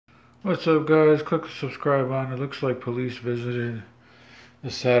What's up, guys? Click the subscribe button. It looks like police visited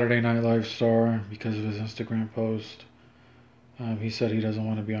the Saturday Night Live star because of his Instagram post. He said he doesn't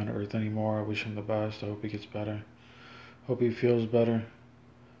want to be on Earth anymore. I wish him the best. I hope he gets better. Hope he feels better.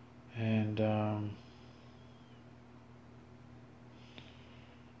 And no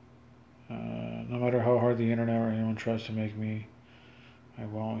matter how hard the internet or anyone tries to make me, I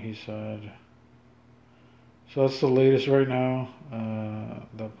won't, he said. So that's the latest right now.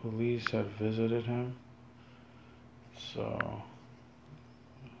 The police had visited him. So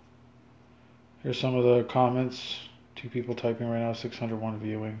here's some of the comments. Two people typing right now, 601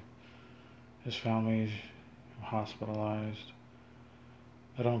 viewing. His family hospitalized.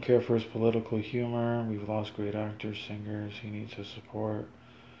 I don't care for his political humor. We've lost great actors, singers. He needs his support.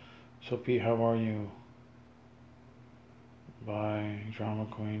 So, Pete, how are you? Bye. Drama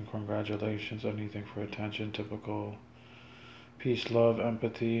queen, congratulations. Anything for attention. Typical. Peace, love,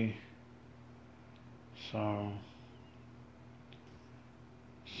 empathy. So,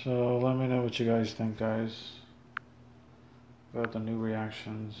 so let me know what you guys think, guys, about the new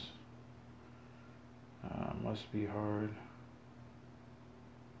reactions. Must be hard.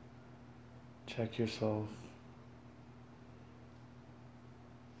 Check yourself.